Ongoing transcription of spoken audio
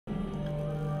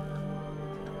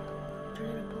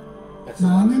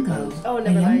Long ago, Oh, a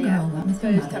never young mind, girl yeah. went with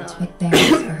her That is mother kinda to pick berries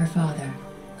for her father,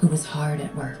 who was hard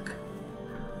at work.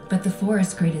 But the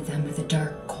forest greeted them with a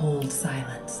dark, cold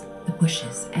silence, the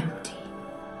bushes empty.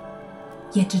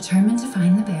 Yet determined to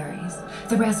find the berries,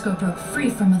 the rascal broke free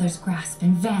from Mother's grasp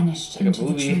and vanished Like a into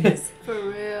the movie. trees. For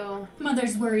real.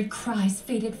 Mother's worried cries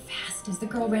faded fast as the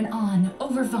girl ran on,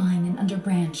 over vine and under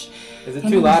branch. Is it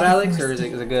and too into loud, the Alex, or forest.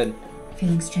 is it good?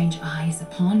 Feeling strange eyes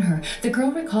upon her, the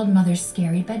girl recalled Mother's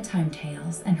scary bedtime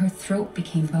tales, and her throat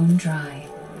became bone dry.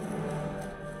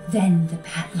 Then the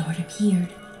Bat Lord appeared.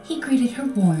 He greeted her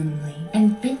warmly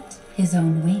and bit his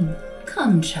own wing.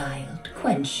 "Come, child,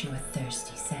 quench your thirst,"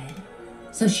 he said.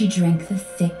 So she drank the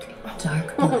thick,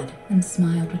 dark blood and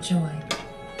smiled with joy.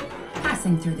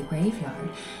 Passing through the graveyard,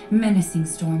 menacing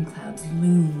storm clouds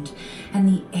loomed, and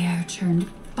the air turned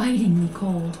bitingly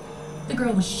cold. The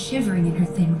girl was shivering in her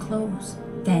thin clothes.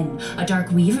 Then a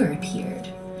dark weaver appeared,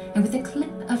 and with a clip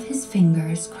of his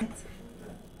fingers...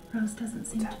 Rose doesn't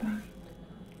seem to be...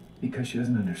 Because she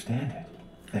doesn't understand it.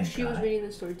 Thank She was God. reading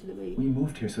the story to the baby. We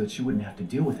moved here so that she wouldn't have to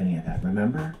deal with any of that,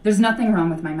 remember? There's nothing wrong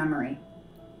with my memory.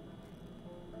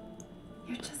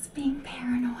 You're just being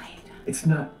paranoid. It's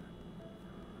not...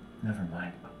 Never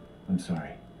mind. I'm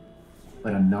sorry.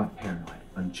 But I'm not paranoid.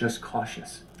 I'm just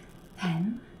cautious.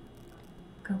 Then,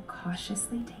 go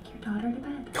cautiously take your daughter to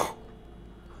bed.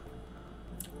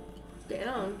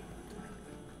 Damn.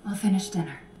 I'll finish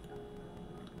dinner.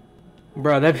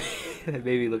 Bro, that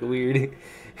baby look weird.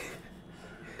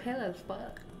 Pale as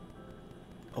fuck.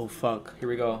 Oh fuck, here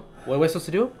we go. What am I supposed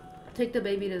to do? Take the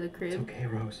baby to the It's crib. okay,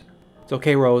 Rose. It's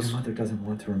okay, Rose. Your mother doesn't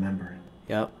want to remember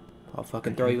it. Yep. I'll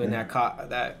fucking throw you in that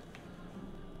that.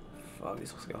 Fuck,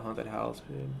 this looks like a haunted house,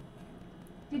 dude.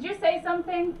 Did you say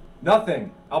something?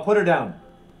 Nothing. I'll put her down.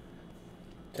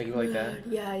 Take you like that.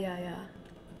 Yeah.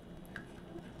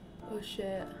 Oh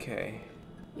shit. Okay.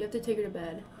 You have to take her to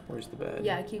bed. Where's the bed?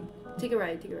 Yeah, take it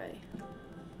right.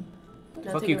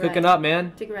 Now Fuck take you it cooking right. up,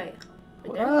 man. Take it right.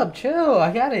 What up? Chill.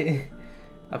 I got it.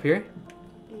 Up here?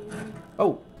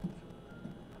 Oh.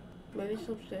 Maybe it's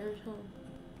upstairs, huh?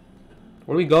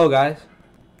 Where do we go, guys?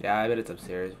 Yeah, I bet it's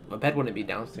upstairs. A bed wouldn't be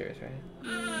downstairs, right?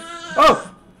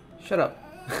 Oh! Shut up.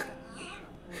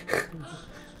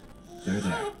 They're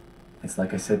there. It's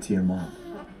like I said to your mom.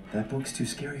 That book's too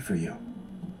scary for you.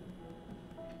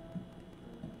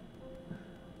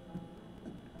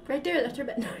 Right there, that's her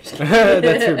bed. No, I'm just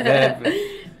That's her bed.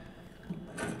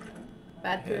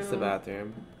 Bathroom. Yeah, it's the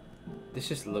bathroom. This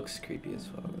just looks creepy as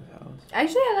fuck, this house.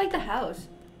 Actually, I like the house.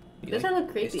 You Doesn't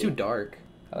look creepy. It's too dark.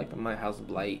 I like my house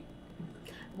light.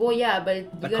 Well, yeah, but you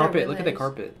The gotta carpet, look at the realize-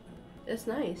 carpet. That's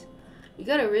nice. You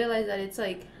gotta realize that it's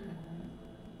like...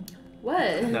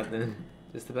 What? Nothing. Is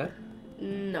this the bed?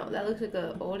 No, that looks like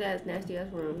a old ass, nasty ass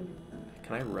room.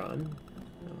 Can I run?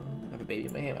 No. I have a baby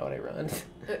in my hand. Why would I run?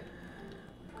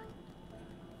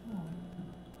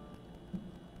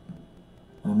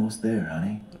 Almost there,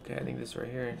 honey. Okay, I think this right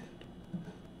here.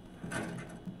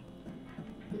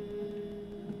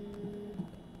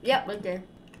 Yep, right there.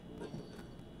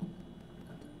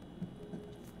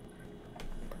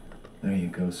 There you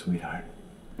go, sweetheart.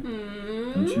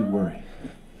 Don't you worry.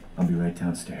 I'll be right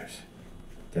downstairs.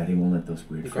 Daddy won't let those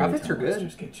weird The fairy graphics tale are good.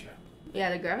 monsters get you.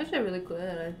 Yeah, the graphics are really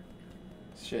good.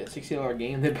 Shit, $60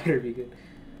 game. They better be good.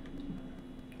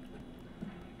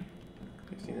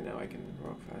 16 now I can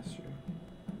walk faster.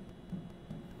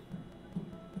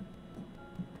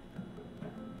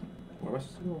 Where am I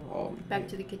supposed to go? Oh, Back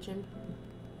to the kitchen.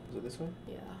 Is it this way?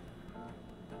 Yeah.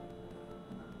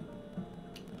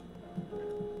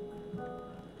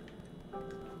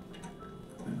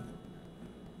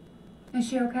 Is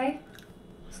she okay?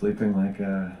 Sleeping like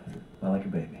a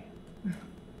baby.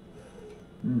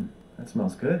 That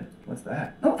smells good. What's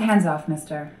that? Oh, hands off,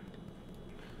 mister.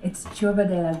 It's chuva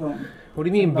de lagoon. What do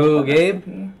you mean, boo, Gabe?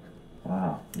 Recipe.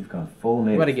 Wow, you've gone full I'm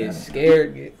native. about to get Fanny.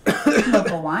 scared. Gabe.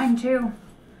 Local wine, too.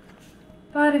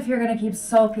 But if you're gonna keep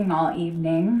sulking all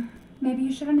evening, maybe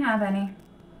you shouldn't have any.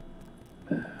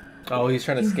 Oh, he's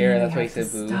trying to You scare her. really That's why he have to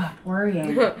said boo. Stop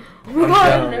worrying. Oh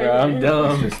I'm dumb, bro. I'm It's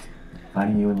dumb. just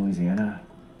finding you in Louisiana,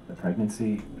 the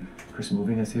pregnancy, Chris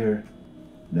moving us here,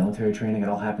 military training, it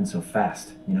all happened so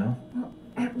fast, you know? Well,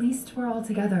 at least we're all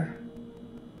together.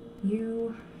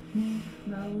 You, me,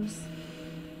 Rose.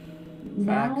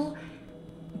 Now,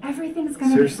 everything's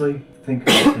gonna Seriously, think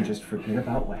I can just forget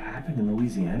about what happened in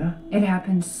Louisiana? It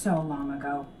happened so long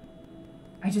ago.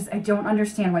 I don't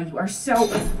understand why you are so...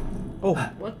 Oh,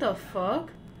 What the fuck?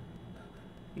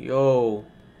 yo.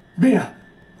 Mia,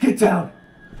 get down!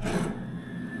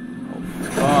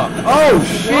 Fuck. Oh,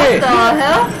 shit. What the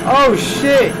hell? Oh,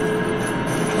 shit.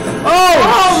 Oh,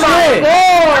 Oh shit.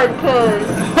 my god,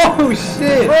 cuz. Oh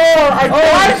shit! Bro, I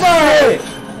Oh shit!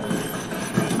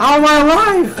 How am I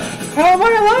alive? How am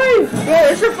I alive? Bro,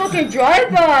 it's a fucking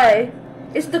drive-by.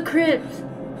 It's the Crips.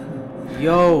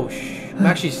 Yo, I'm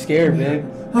actually scared,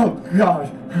 man. Oh God.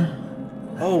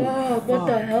 Oh, Fuck, what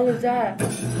the hell is that?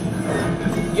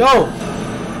 Yo!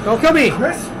 Don't kill me!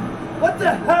 Chris, what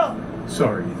the hell?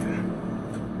 Sorry,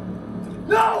 Ethan.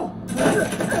 No!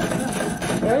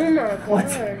 Oh my What?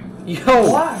 god.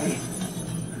 Yo! Why?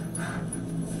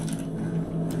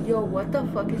 Yo, what the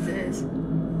fuck is this?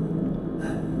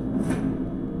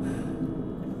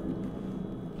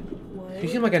 What? She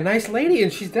seemed like a nice lady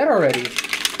and she's dead already.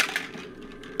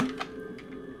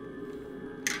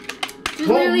 She's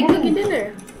literally cooking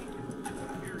dinner.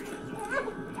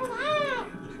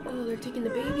 Oh, they're taking the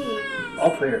baby.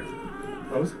 All clear.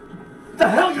 Rose? What the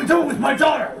hell are you doing with my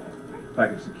daughter?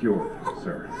 Package secure,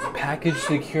 sir. Package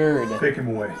secured. Take him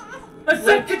away. I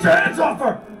said get your hands off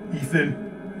her!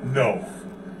 Ethan, no.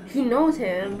 He knows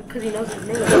him because he knows his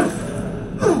name.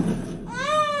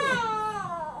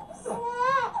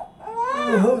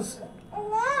 Rose.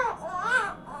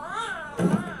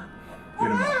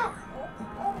 Get him out.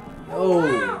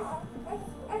 Yo!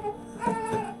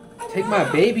 Take my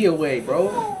baby away, bro.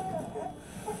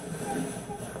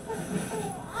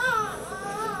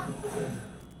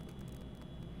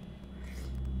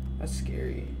 That's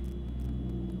scary.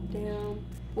 Damn.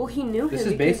 Well, he knew This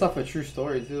him. is based because- off a true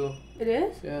story, too. It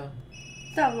is? Yeah.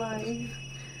 Stop lying.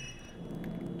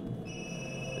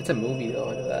 It's a movie, though,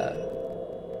 I know that.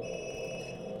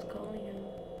 What's calling him?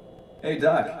 Hey,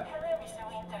 Doc. Hello, Mr.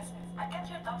 Winters. I got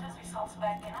your doctor's results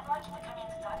back, and I'd like you to come in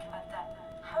to talk about them.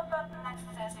 How about next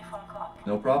Thursday, 4 o'clock?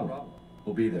 No problem.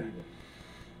 We'll be there.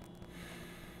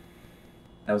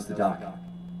 That was the doc.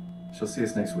 She'll see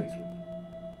us next week. Why are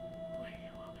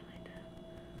you walking like that?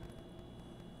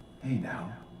 Hey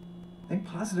now. Think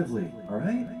positively,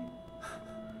 alright?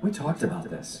 We talked about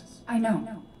this. I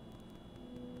know.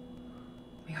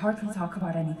 We hardly talk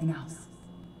about anything else.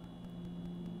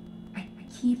 I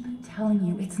keep telling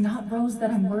you, it's not Rose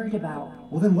that I'm worried about.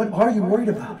 Well then what are you worried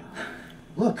about?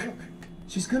 Look,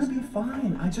 she's gonna be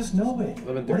fine. I just know it.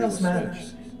 11:30 What else was matters?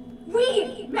 switched.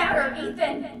 We matter,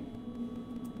 Ethan!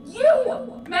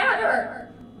 You matter!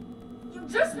 You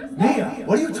just... Mia,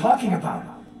 what are you talking about?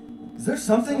 Is there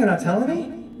something you're not telling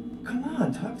me? Come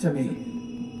on, talk to me.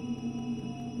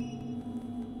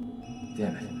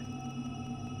 Damn it.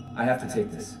 I have to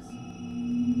take this.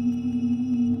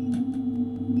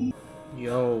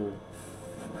 Yo.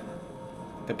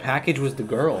 The package was the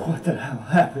girl. What the hell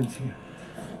happened here?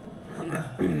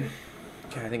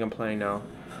 Okay, I think I'm playing now.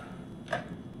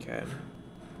 Okay.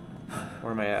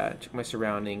 Where am I at? Check my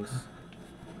surroundings.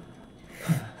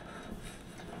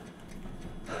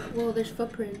 Well, there's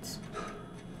footprints.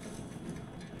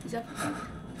 Is that footprints?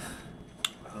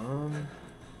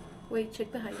 Wait,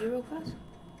 check the high real fast.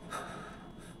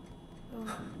 Oh. I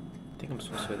think I'm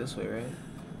supposed to go this way, right?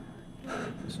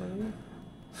 This way?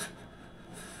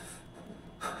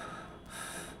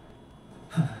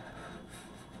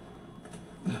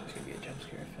 It's gonna be a jump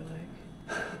scare, I feel like.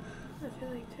 I feel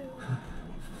like too.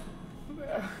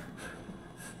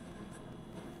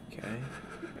 Okay.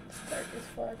 It's dark as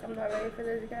fuck. I'm not ready for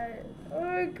this guy.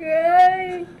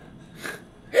 Okay.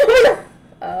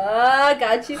 Ah,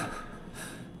 got you.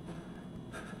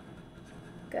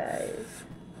 Guys.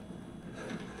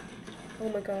 Oh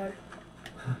my god.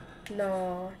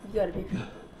 No, you gotta be.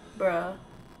 Bruh.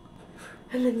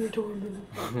 And then your door moved.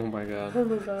 Oh my god. Oh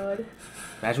my god.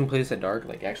 Imagine we play this at dark,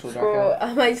 like actual dark Bro, out.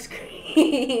 I might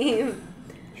scream.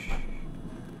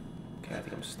 Okay, I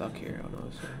think I'm stuck here. Oh no,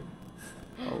 this way.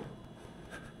 Oh.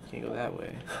 Can't go that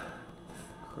way.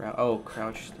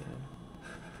 Crouch stand.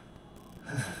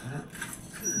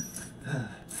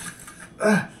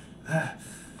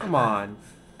 Come on.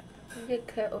 You get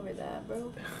cut over that,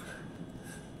 bro.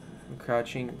 I'm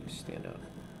crouching. Stand up.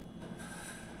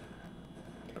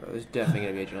 Bro, there's definitely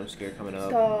gonna be a jump scare coming up.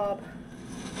 Stop.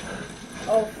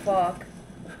 Oh fuck.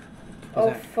 What's Oh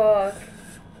that? fuck.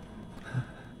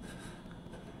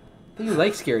 I think you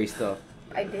like scary stuff.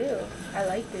 I do. I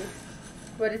like this.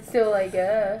 But it's still like,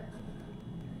 What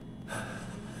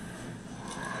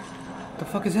the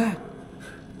fuck is that?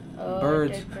 oh,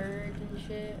 Birds. dead birds and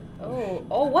shit. Oh,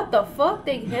 oh, what the fuck?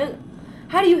 They hang.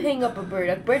 How do you hang up a bird?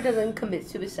 A bird doesn't commit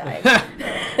suicide.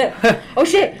 Oh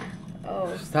shit.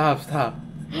 Oh. Stop.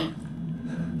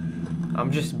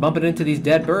 I'm just bumping into these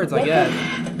dead birds, I guess.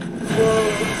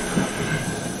 Whoa.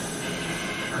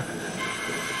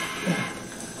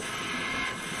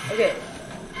 Okay.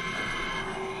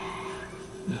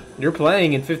 You're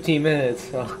playing in 15 minutes.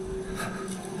 So.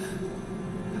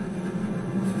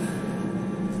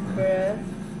 Bruh.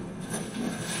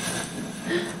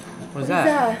 What's What is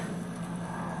that?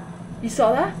 You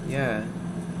saw that? Yeah.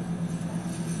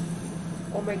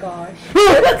 Oh my gosh.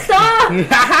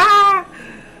 Stop!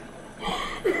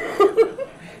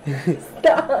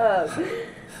 Stop!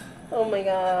 Oh my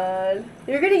god.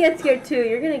 You're gonna get scared too.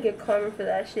 You're gonna get karma for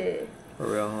that shit. For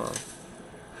real, huh?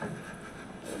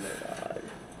 Oh my god.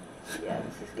 Yeah,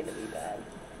 this is gonna be bad.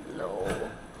 No.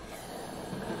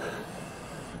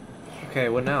 Okay,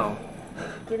 what now?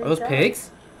 Get Are those inside. pigs?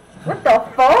 What the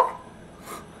fuck?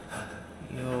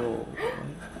 Yo.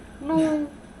 No.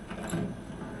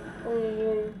 Oy,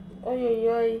 oy, oy,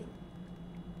 oy.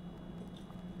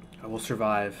 I will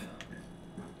survive.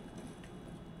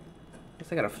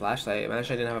 Guess I got a flashlight.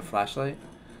 Imagine I didn't have a flashlight.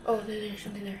 Oh, there's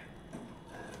something there.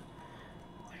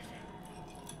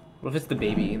 What if it's the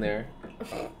baby in there?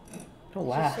 Don't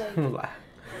laugh. like- Don't laugh.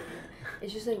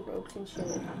 It's just like ropes and shit.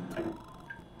 Commit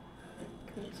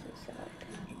suicide.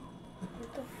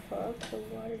 What the fuck? The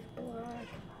water's black.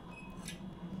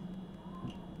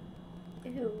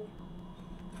 Ew.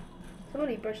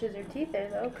 Somebody brushes their teeth there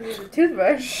though, because there's a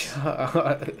toothbrush.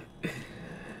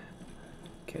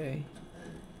 Okay.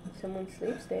 Someone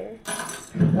sleeps there.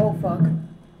 Oh fuck.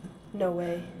 No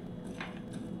way.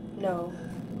 No.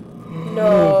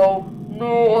 No.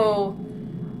 No.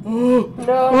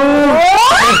 No.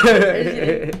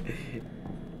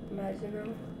 Imagine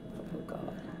though. Oh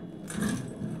god.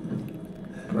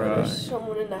 Bruh. There's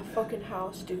someone in that fucking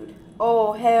house, dude.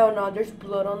 Oh hell no, there's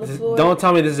blood on the floor. Don't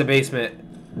tell me this is a basement.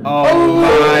 Oh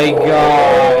my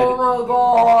god. Oh my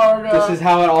god. This is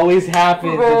how it always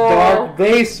happens. Bro. The dark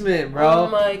basement, bro. Oh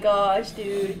my gosh,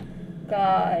 dude.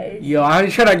 Guys. Yo, I'm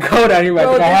trying to go down here, but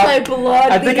Bro, I there's have- like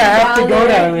blood I think leading I have to down go there.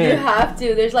 down here. You have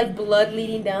to. There's like blood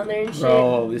leading down there and shit.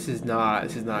 Bro, this is not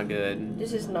good.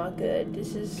 This is not good.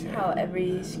 This is how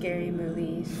every scary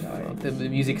movie starts. The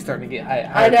music's starting to get high.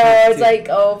 I know, it's like,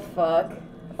 oh fuck.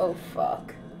 Oh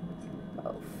fuck.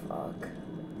 Oh fuck.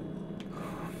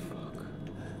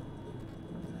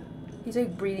 He's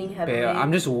like breathing heavily. Okay,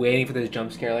 I'm just waiting for this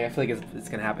jump scare. Like I feel like it's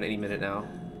gonna happen any minute now.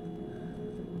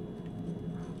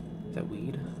 Is that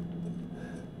weed?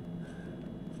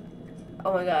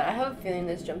 Oh my god, I have a feeling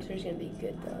this jump scare's gonna be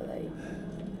good though.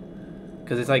 Like,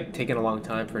 Because it's like taking a long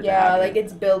time for it to yeah, happen. like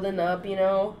it's building up, you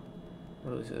know.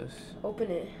 What is this?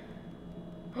 Open it.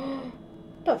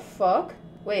 What the fuck?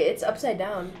 Wait, it's upside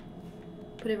down.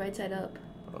 Put it right side up.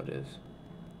 Oh, it is.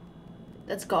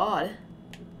 That's God.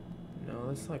 No,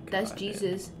 that's like. That's God, man.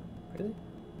 Jesus. Really?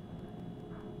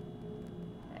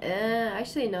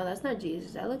 Actually, no, that's not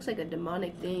Jesus. That looks like a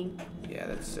demonic thing. Yeah,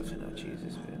 that's definitely not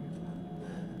Jesus, man.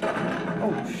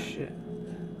 Oh shit.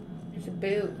 It's a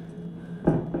boot.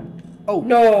 Oh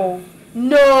No.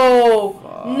 No.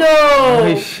 Fuck.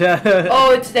 No. Shut.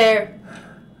 Oh, it's there.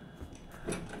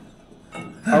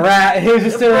 A rat. It was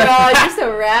just a Bro, rat. just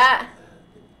a rat.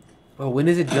 Oh, when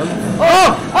does it jump?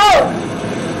 Oh! Oh!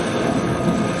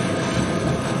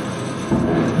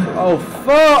 Oh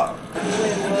fuck!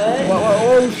 Wait, what?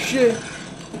 Oh shit!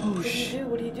 Oh What do you shit! do?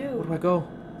 What do you Where do? do I go?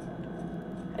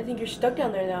 I think you're stuck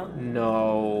down there now.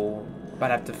 No,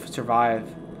 but I have to survive.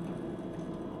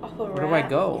 Off a rat. Where do I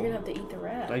go? You're gonna have to eat the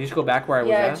rat. Do I just go back where I was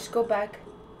Yeah, at? just go back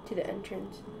to the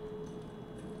entrance.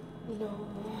 No, no,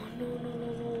 no,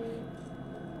 no, no.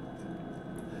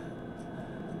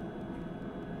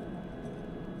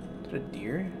 Is that a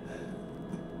deer?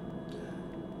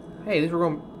 Hey, this we're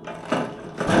going.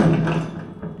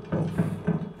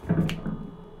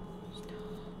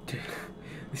 Dude,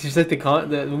 this is like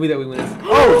the movie that we went.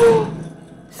 Oh!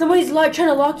 Somebody's trying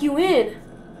to lock you in.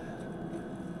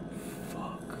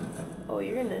 Fuck. Oh,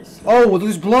 you're gonna. Oh, well,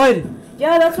 there's blood.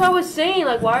 Yeah, that's what I was saying.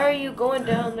 Like, why are you going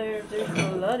down there if there's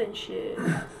blood and shit?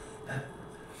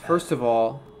 First of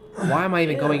all, why am I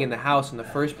even Yeah. going in the house in the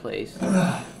first place?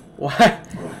 Why?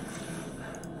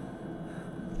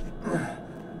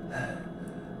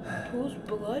 Whose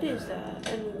blood is that?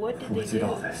 And what did Who they did do?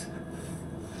 all this?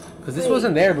 Because this Wait.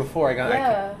 wasn't there before I got.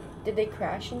 Yeah. Did they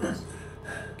crash in this?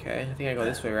 Okay, I think I go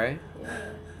this way, right? Yeah.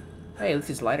 Hey, let's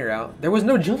just light her out. There was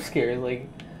no jump scare. Like,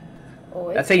 Oh,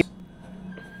 it's that's how.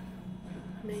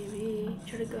 maybe.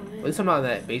 Try to go in. At least I'm not in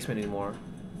that basement anymore.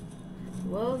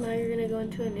 Well, now you're gonna go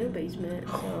into a new basement.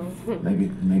 So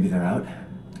Maybe they're out.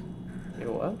 You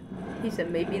know what? he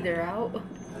said maybe they're out.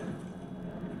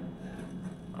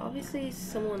 Obviously,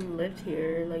 someone lived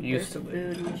here. Like Used there's to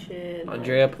food and shit.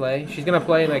 Andrea play. She's gonna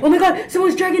play like Oh my God!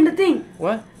 Someone's dragging the thing.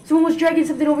 what? Someone was dragging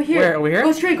something over here. Where? Over here?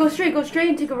 Go straight. Go straight. Go straight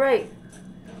and take a right.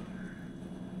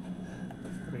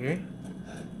 Over here?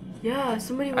 Yeah,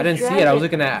 somebody was I didn't see dragging. it. I was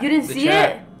looking at You didn't the see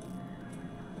chat. it?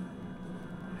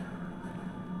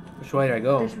 Which way did I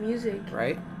go? There's music.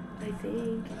 Right? I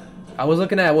think. I was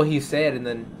looking at what he said and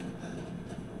then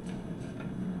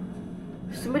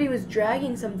Somebody was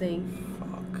dragging something.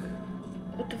 Fuck.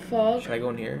 What the fuck? Should I go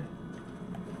in here?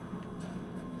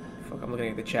 Fuck, I'm looking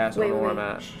at the chat, so I Wait, don't know where wait.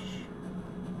 I'm at. Shh.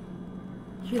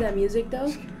 You hear that music though?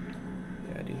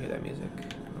 Yeah, I do hear that music.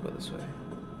 I'll go this way.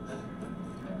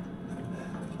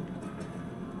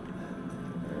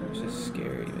 It's just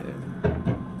scary,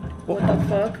 man. What the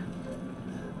fuck?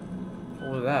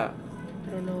 What was that?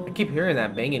 I don't know. I keep hearing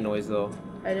that banging noise, though.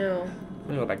 I know. I'm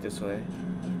gonna go back this way.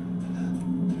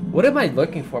 What am I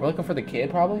looking for? Am I looking for the kid,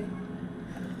 probably?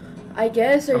 I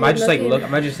guess. Or Am I you're just like looking-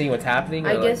 am I just seeing what's happening?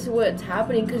 I or, guess what's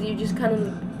happening because you just kind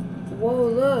of. Whoa!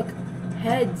 Look,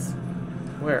 heads.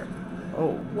 Like, where?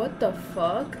 Oh, What the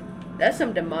fuck? That's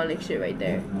some demonic shit right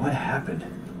there. What happened?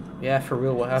 yeah, for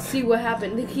real. What happened? See what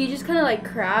happened? Like, he just kind of like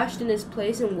crashed in his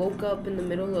place and woke up in the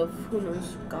middle of who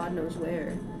knows, God knows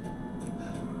where.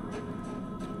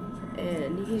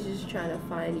 And he's just trying to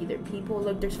find either people.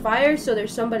 Look, there's fire, so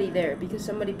there's somebody there because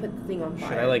somebody put the thing on fire.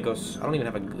 Should I like go? I don't even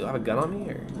have a gun on me,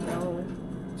 or No,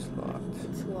 it's locked.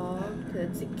 it's locked.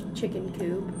 'Cause it's a chicken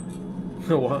coop.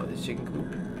 What? This chicken coop.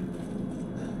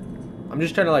 I'm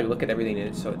just trying to like look at everything in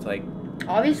it, so it's like.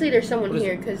 Obviously, there's someone What is-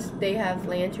 here because they have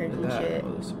lanterns and Look at that. shit.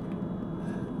 Oh,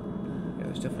 yeah,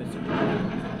 there's definitely some.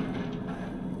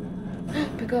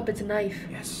 Pick up, it's a knife.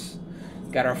 Yes.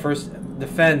 Got our first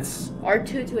defense.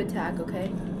 R2 to attack,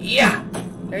 okay? Yeah.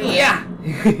 There you Yeah.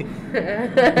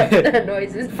 that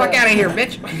noise is Fuck out of here,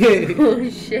 bitch. Oh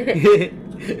shit.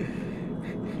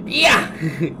 Yeah.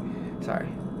 Sorry.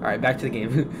 All right, back to the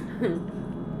game.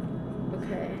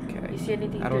 Okay. Okay. You see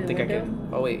anything I through don't think the I window?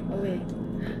 can. Oh wait. Oh wait.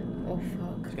 Oh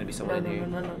fuck. There's gonna be someone in here.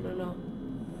 No.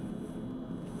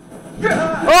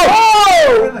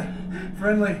 Oh!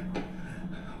 Friendly.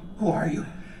 Who are you?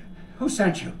 Who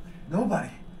sent you? Nobody.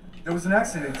 There was an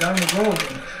accident down the road.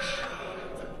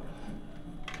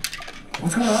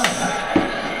 What's going on?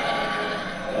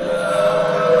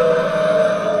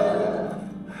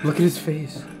 Look at his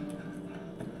face.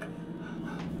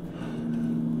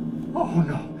 Oh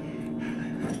no,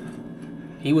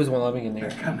 He was one living in they're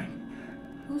there. coming.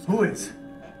 Who is?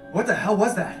 What the hell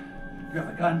was that? You have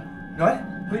a gun?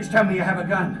 What? Please tell me you have a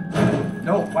gun.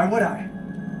 No, why would I?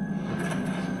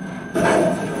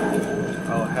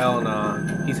 Oh hell nah.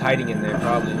 He's hiding in there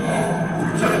probably.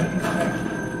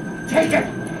 Take it!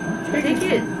 Take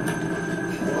it.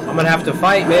 I'm gonna have to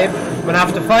fight, babe. I'm gonna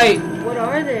have to fight. What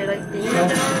are they? Like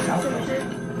demons or some shit?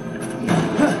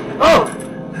 Oh!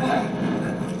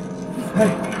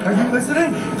 Hey, are you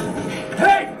listening?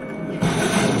 Hey!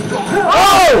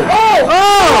 Oh!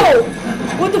 Oh!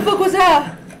 What the fuck was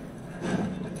that?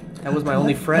 That was my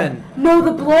only friend. No,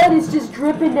 the blood is just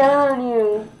dripping down on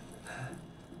you.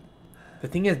 The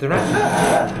thing is, they're not.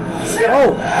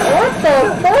 Oh! What the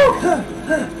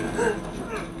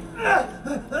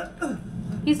fuck?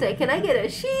 He said, "Can I get a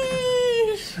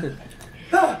sheesh?"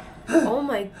 Oh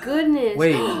my goodness.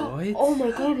 Wait, what? Oh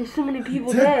my god, there's so many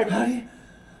people Dead dead. body?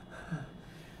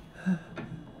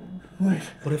 Wait.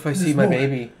 What if I there's see my more.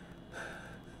 baby?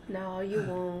 No, you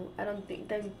won't. I don't think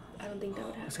that would I happen.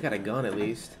 guess I got a gun at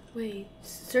least. Wait,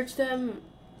 search them.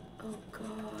 Oh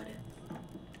god.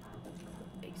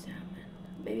 Examine.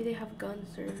 Maybe they have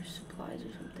guns or supplies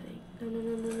or something.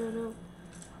 No.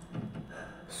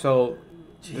 So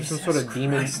there's some sort of Jesus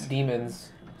Christ.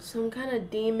 demons. Some kind of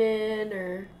demon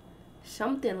or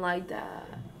something like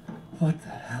that. What the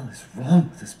hell is wrong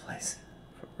with this place?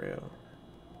 For real.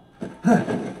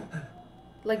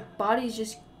 Like bodies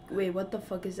just. Wait, what the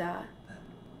fuck is that?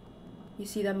 You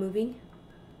see that moving?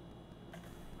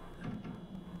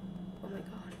 Oh my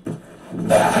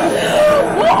god.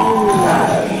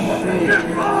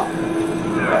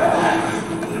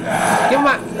 Give him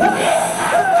my.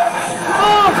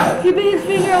 Oh! He bit his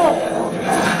finger off!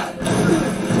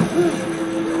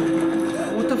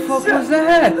 What the fuck was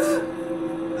that?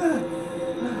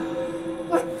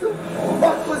 What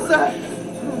was that?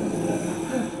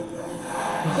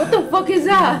 What the fuck is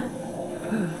that?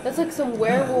 That's like some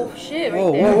werewolf shit right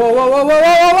Whoa, there.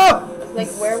 whoa! Like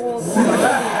werewolf zombie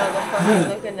motherfucker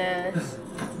looking ass.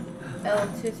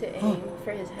 L2 to aim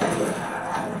for his head.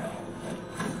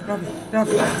 No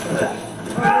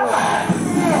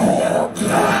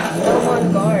on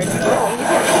guard. Oh, he's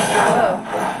gonna fuck up.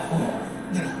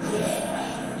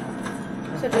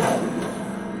 Such a.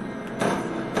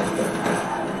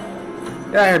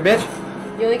 Get out of here, bitch.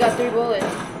 You only got 3 bullets.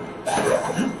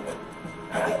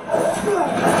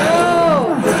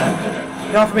 No!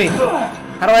 Get off me.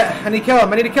 How do I need to kill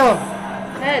him. I need to kill him.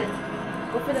 Head.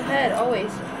 Go for the head,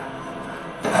 always.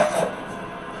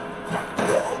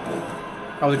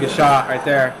 That was a good shot right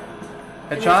there.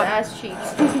 In his Headshot? ass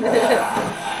cheeks.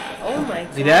 Oh Oh my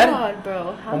Is he dead? god,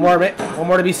 bro. How One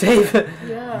more to be safe.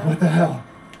 Yeah. What the hell?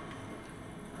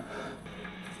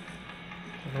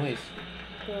 Noise.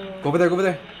 Bro. Go over there. Go over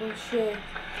there. Oh shit.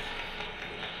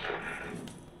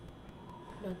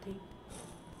 Nothing.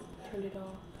 Turn it off.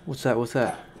 What's that? What's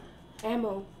that?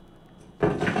 Ammo.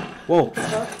 Whoa.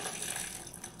 Fuck.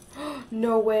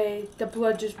 No way. The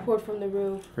blood just poured from the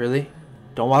roof. Really?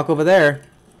 Don't walk over there.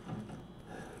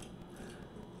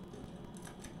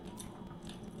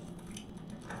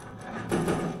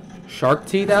 Shark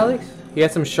teeth, Alex? He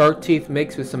had some shark teeth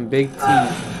mixed with some big teeth.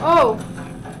 Oh!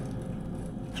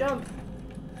 Jump.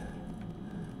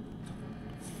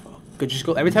 Good, just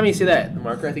go. Every time you see that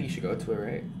marker, I think you should go to it,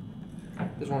 right?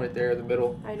 There's one right there in the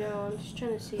middle. I know, I'm just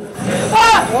trying to see.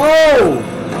 Whoa!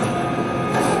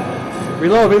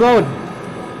 Reload, reload.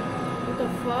 What the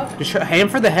fuck? Just aim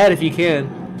for the head if you can.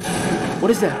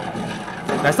 What is that?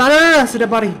 That's not that's a dead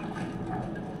body.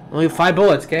 Only 5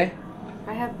 bullets, okay?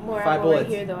 I have more 5 ammo bullets.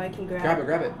 right here though, I can grab. Grab it,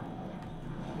 grab it.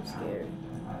 I'm scared.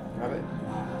 Grab it.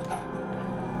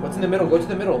 What's in the middle? Go to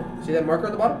the middle. See that marker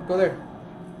on the bottom? Go there.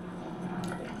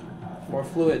 More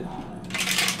fluid.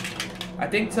 I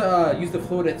think to use the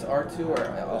fluid, it's R2 or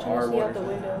I'm trying to see out the R1.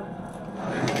 window.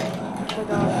 Oh my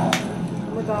god.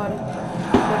 Oh my god. Oh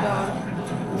my god.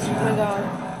 Oh my god.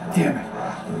 Damn it.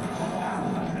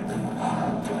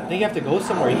 I think you have to go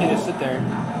somewhere. You can't just sit there.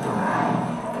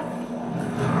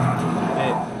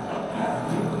 Hey.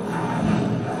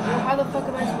 Well, how the fuck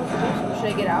am I supposed to do something?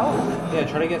 Should I get out? Yeah,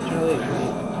 try to leave.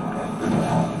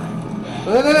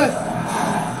 Look.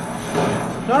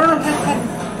 No. Head.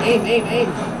 Aim.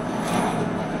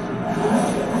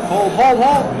 Hold.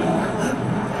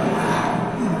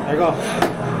 There you go.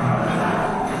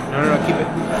 No, keep it.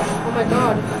 Oh my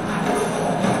god.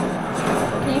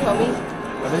 Can you help me?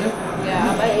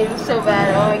 Yeah, my aim is so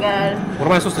bad. Oh my god. What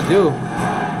am I supposed to do?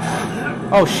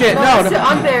 Oh shit, Go no. sit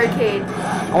on barricade.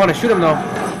 I want to shoot him though.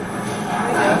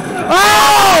 There we go.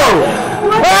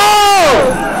 Oh!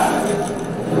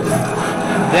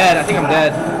 Dead. I think I'm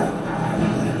dead.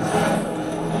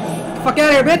 Get the fuck out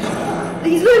of here, bitch.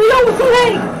 He's gonna be over the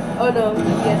leg! Oh no,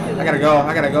 yeah, too late. I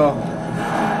gotta go.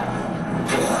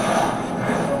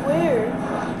 Go where?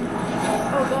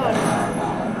 Oh god.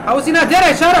 How was he not dead?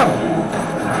 I shot him.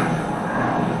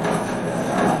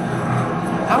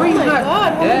 How are Oh you my not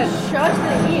god, how dead? many shots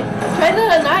did he eat? Try the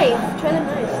knife.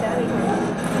 Stabbing him.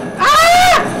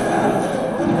 Ah!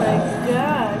 Oh my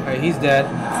god. Alright, he's dead.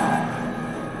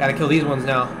 Gotta kill these ones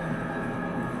now.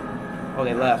 Oh,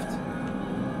 they left.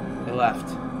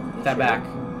 Put that back.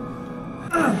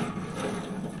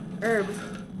 Herb.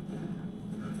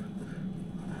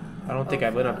 I don't think I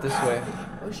went up this way.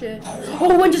 Oh shit.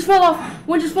 Oh, one just fell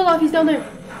off. He's down there.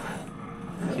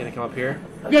 Is he gonna come up here?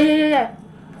 Yeah.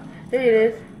 There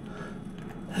it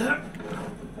is.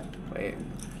 Wait,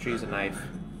 choose a knife.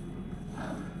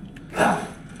 Get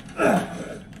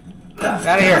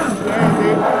out of here!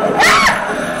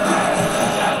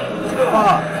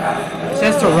 Fuck! It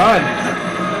says to run. I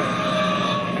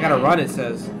gotta run. It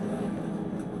says.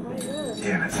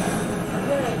 Damn it.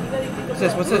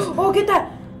 What's this? Oh, get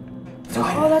that!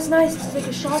 Oh, that's nice. It's like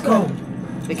a shotgun.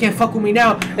 They can't fuck with me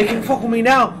now.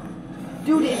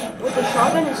 Dude, with the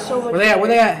shotgun is so much. Where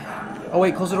they at? Oh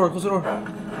wait, close the door.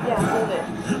 Yeah, hold it.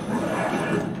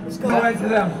 Let's go. Go into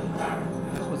them.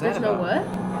 What was that There's no about?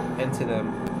 what? Into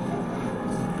them.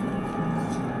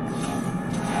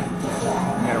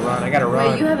 I gotta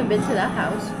run. Wait, you haven't been to that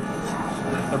house.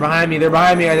 They're behind me,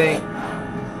 I think.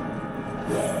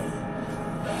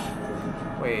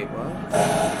 Wait, what?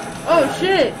 Oh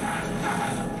shit!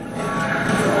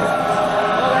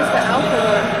 Oh, that's the alpha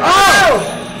one. Oh!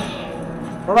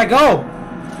 Where'd I go?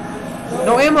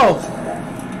 No ammo.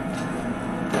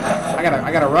 I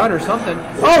gotta run or something.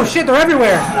 Oh shit, they're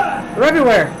everywhere.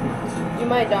 You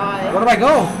might die. Where do I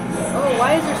go? Oh,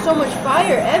 why is there so much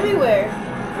fire everywhere?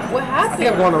 What I happened?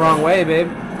 think I'm going the wrong way, babe.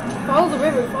 Follow the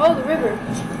river.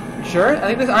 You sure?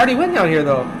 I think I already went down here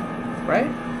though. Right?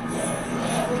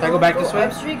 Should I go back this way?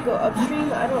 Go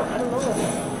upstream. I don't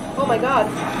know. Oh my god.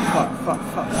 Fuck.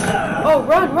 Oh,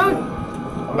 run.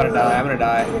 I'm gonna die. You're gonna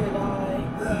die.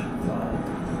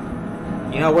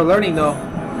 You know, we're learning though.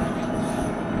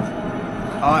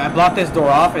 Oh, I blocked this door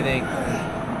off, I think.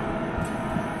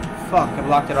 Fuck, I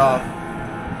blocked it off.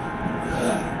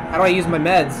 How do I use my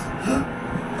meds?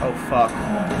 Oh, fuck.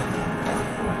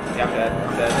 Yeah, I'm dead.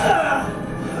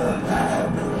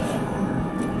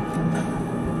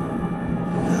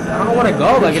 I don't know where to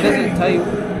go, like, it doesn't tell you.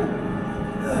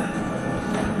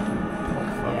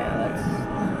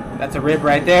 Yeah, That's a rib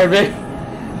right there, bitch.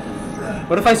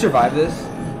 What if I survive this?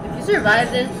 if you survive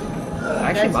this,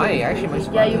 I actually might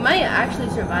survive. Yeah, you might actually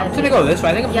survive. I'm gonna go this way.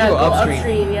 I think I'm Yeah, gonna go go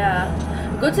upstream. Yeah.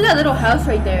 Go to that little house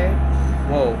right there.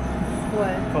 Whoa.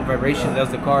 What? Oh, vibration. That was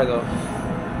the car though.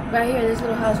 Right here, this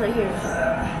little house right here.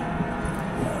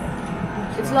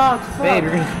 It's locked. Fuck. Babe,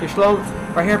 you're slow.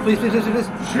 Right here, please.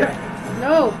 Shit!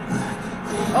 No.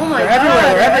 Oh my They're god.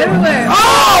 everywhere. They're everywhere.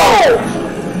 Oh!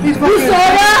 He's You saw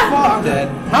that? I'm dead.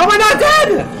 How am I not dead?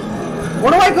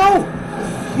 Where do I go?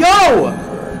 Yo!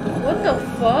 What the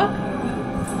fuck?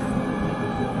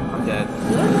 I'm dead.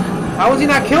 What? How was he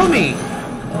not kill me?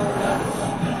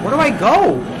 Where do I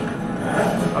go?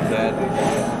 I'm dead.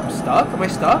 I'm stuck? Am I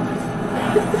stuck?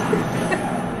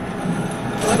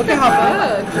 Look at how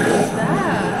Fuck. What is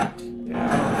that?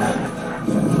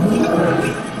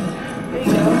 There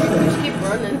you go. Just keep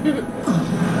running.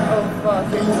 Oh fuck.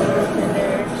 There's no room in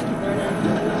there. Just keep running.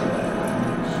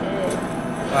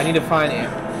 Shit. I need to find him.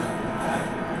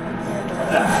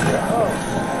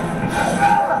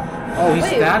 Oh, he Wait.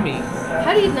 stabbed me.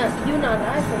 How do you not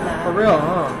die from that? For real,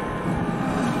 huh?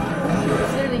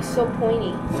 It's literally so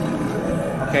pointy.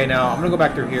 Okay, now I'm gonna go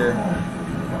back through here.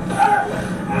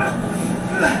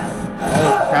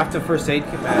 Oh, craft a first aid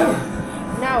kit, man.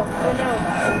 No, oh no.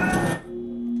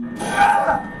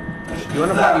 You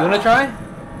wanna try?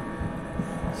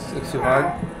 This looks too hard.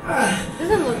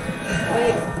 Doesn't look.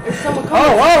 Wait, there's someone Oh,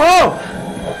 coming. whoa, whoa!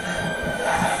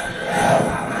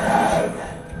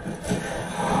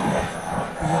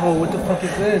 Whoa, what the fuck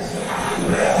is this?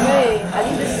 Wait, I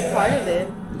think this is part of it.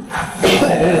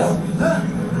 It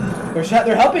is.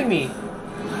 They're helping me.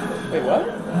 Wait, what?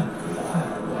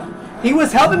 He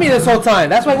was helping me this whole time.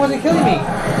 That's why he wasn't killing me.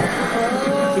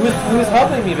 He was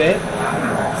helping me, babe.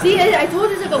 See, I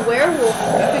told you it's like a werewolf.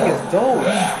 That thing is dope.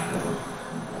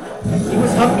 He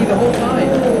was helping me the whole time.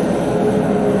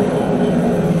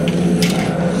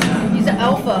 He's an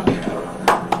alpha.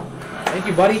 Thank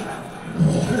you, buddy.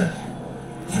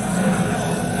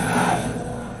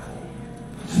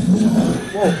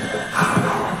 Whoa.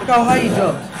 Look how high he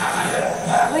jumped.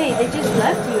 Wait, they just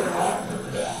left you,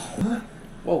 right?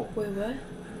 Whoa. Wait, what?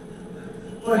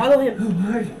 Follow him.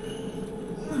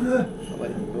 I'll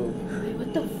let him move. Wait,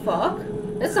 what the fuck?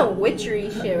 That's some witchery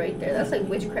shit right there. That's like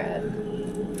witchcraft.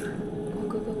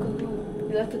 Go.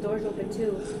 You left the doors open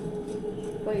too.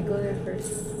 Wait, go there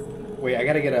first. Wait, I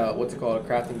gotta get a, what's it called, a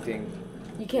crafting thing.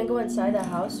 You can't go inside that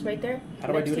house right there? How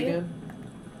do I do it again?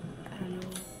 I don't know.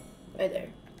 Right there.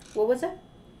 What was that?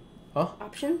 Huh?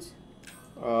 Options?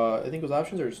 I think it was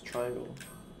options or just triangle.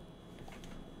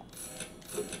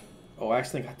 Oh, I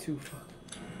accidentally got two. Fuck.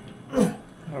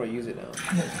 How do I use it now?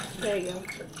 There you go.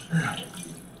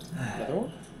 Another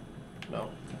one? No.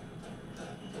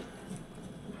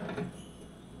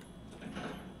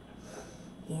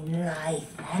 In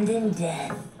life and in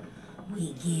death,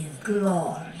 we give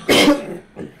glory.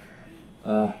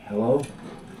 Hello?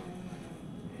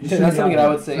 You should That's be something out I there.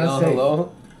 would say. It's not Oh, safe.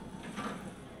 hello.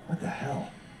 What the hell?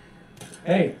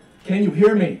 Hey, can you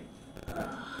hear me?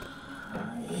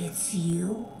 It's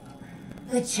you,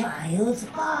 the child's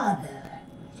father.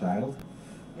 Child?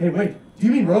 Hey, wait. Do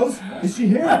you mean Rose? Is she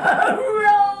here?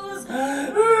 Rose!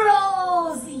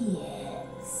 Rose,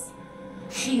 yes.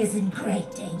 She is in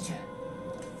great danger.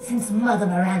 Since Mother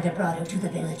Miranda brought her to the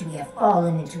village, we have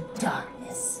fallen into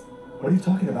darkness. What are you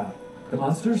talking about? The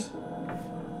monsters?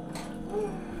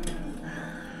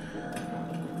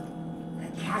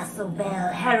 The castle bell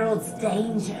heralds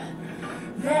danger.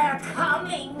 They're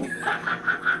coming.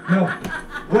 No.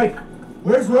 Wait.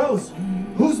 Where's Rose?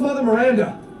 Who's Mother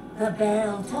Miranda? The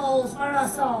bell tolls for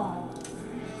us all.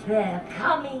 They're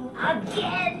coming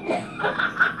again.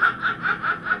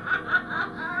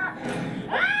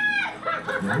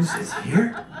 Rose is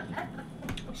here?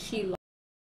 She